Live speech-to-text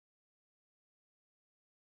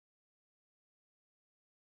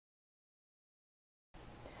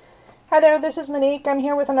Hi there, this is Monique. I'm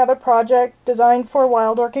here with another project designed for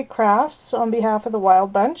Wild Orchid Crafts on behalf of the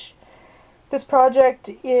Wild Bunch. This project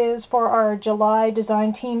is for our July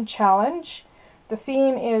Design Team Challenge. The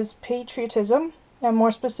theme is patriotism, and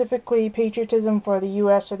more specifically patriotism for the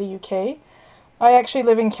US or the UK. I actually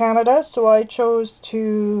live in Canada, so I chose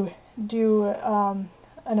to do an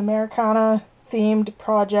Americana themed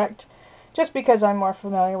project just because I'm more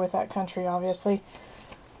familiar with that country, obviously.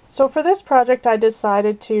 So for this project I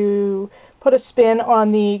decided to put a spin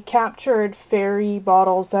on the captured fairy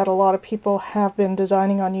bottles that a lot of people have been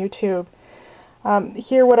designing on YouTube.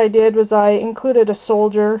 Here what I did was I included a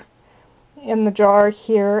soldier in the jar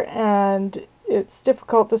here, and it's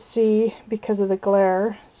difficult to see because of the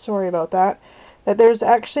glare, sorry about that, that there's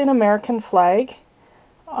actually an American flag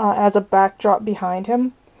as a backdrop behind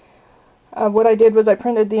him. What I did was I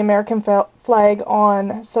printed the American flag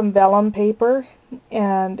on some vellum paper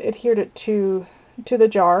and adhered it to the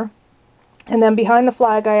jar, and then behind the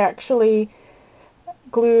flag I actually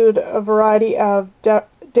glued a variety of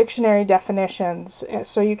dictionary definitions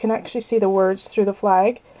so you can actually see the words through the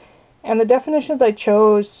flag. And the definitions I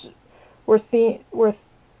chose were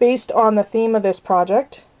based on the theme of this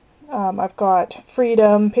project. I've got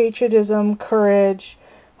freedom, patriotism, courage,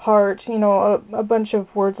 heart, you know, a bunch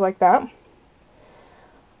of words like that.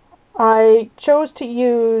 I chose to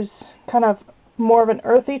use kind of more of an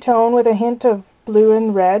earthy tone with a hint of blue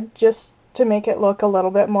and red just to make it look a little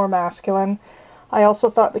bit more masculine. I also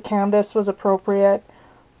thought the canvas was appropriate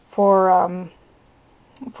for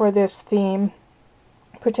this theme,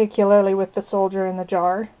 particularly with the soldier in the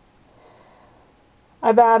jar.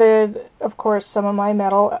 I've added, of course, some of my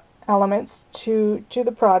metal elements to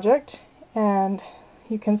the project, and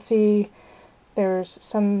you can see there's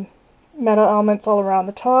some metal elements all around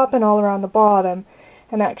the top and all around the bottom.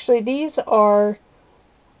 And actually these are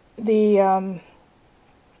the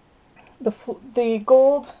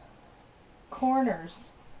gold corners,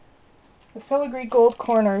 the filigree gold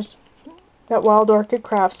corners that Wild Orchid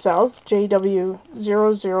Crafts sells,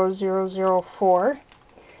 JW00004.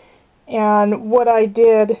 And what I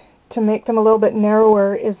did to make them a little bit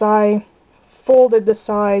narrower is I folded the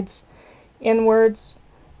sides inwards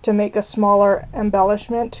to make a smaller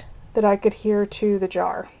embellishment that I could adhere to the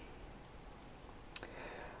jar.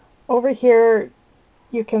 Over here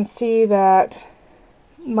you can see that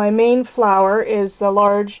my main flower is the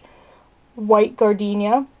large white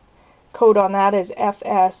gardenia. Code on that is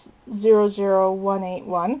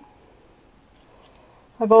FS00181.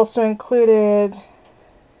 I've also included,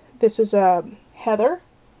 this is a heather.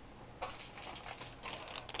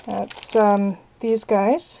 That's these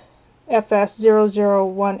guys,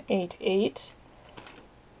 FS00188.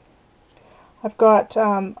 I've got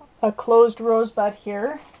a closed rosebud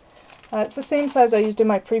here. It's the same size I used in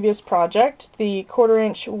my previous project, the 1/4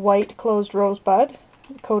 inch white closed rosebud.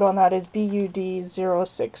 The code on that is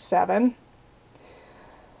BUD067.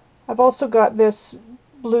 I've also got this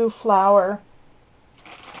blue flower,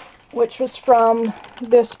 which was from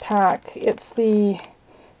this pack. It's the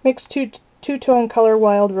mixed two-tone color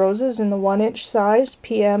wild roses in the 1 inch size,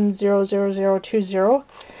 PM00020.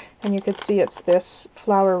 And you can see it's this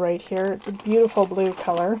flower right here. It's a beautiful blue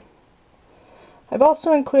color. I've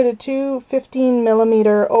also included two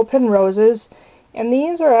 15mm open roses, and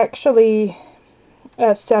these are actually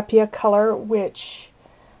a sepia color, which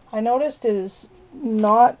I noticed is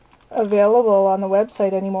not available on the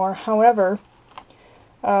website anymore. However,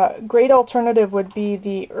 a great alternative would be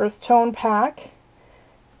the earth tone pack.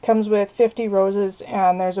 Comes with 50 roses,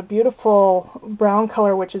 and there's a beautiful brown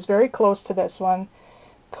color which is very close to this one.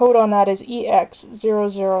 Code on that is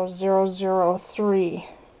EX00003.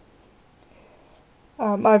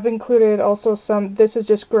 I've included also some, this is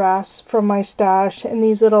just grass from my stash, and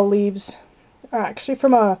these little leaves are actually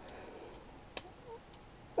from a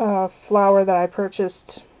flower that I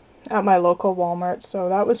purchased at my local Walmart, so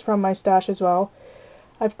that was from my stash as well.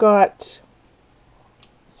 I've got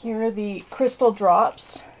here the crystal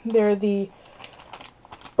drops. They're the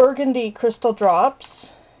Burgundy crystal drops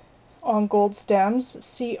on gold stems,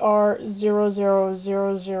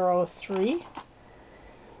 CR00003.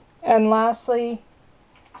 And lastly,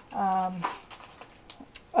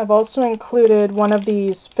 I've also included one of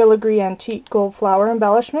these Filigree antique gold flower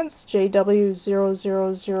embellishments,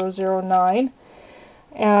 JW00009.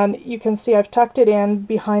 And you can see I've tucked it in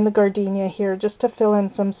behind the gardenia here just to fill in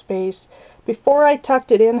some space. Before I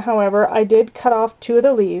tucked it in, however, I did cut off two of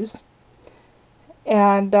the leaves,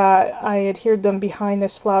 and I adhered them behind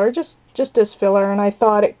this flower just as filler, and I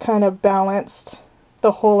thought it kind of balanced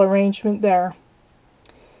the whole arrangement there.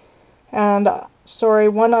 And sorry,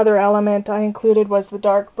 one other element I included was the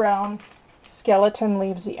dark brown skeleton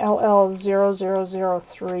leaves the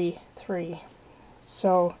LL00033.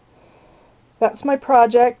 So that's my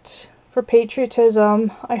project for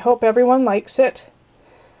patriotism. I hope everyone likes it.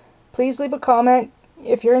 Please leave a comment.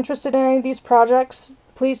 If you're interested in any of these projects,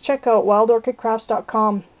 please check out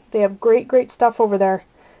wildorchidcrafts.com. They have great stuff over there.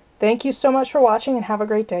 Thank you so much for watching and have a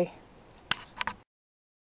great day.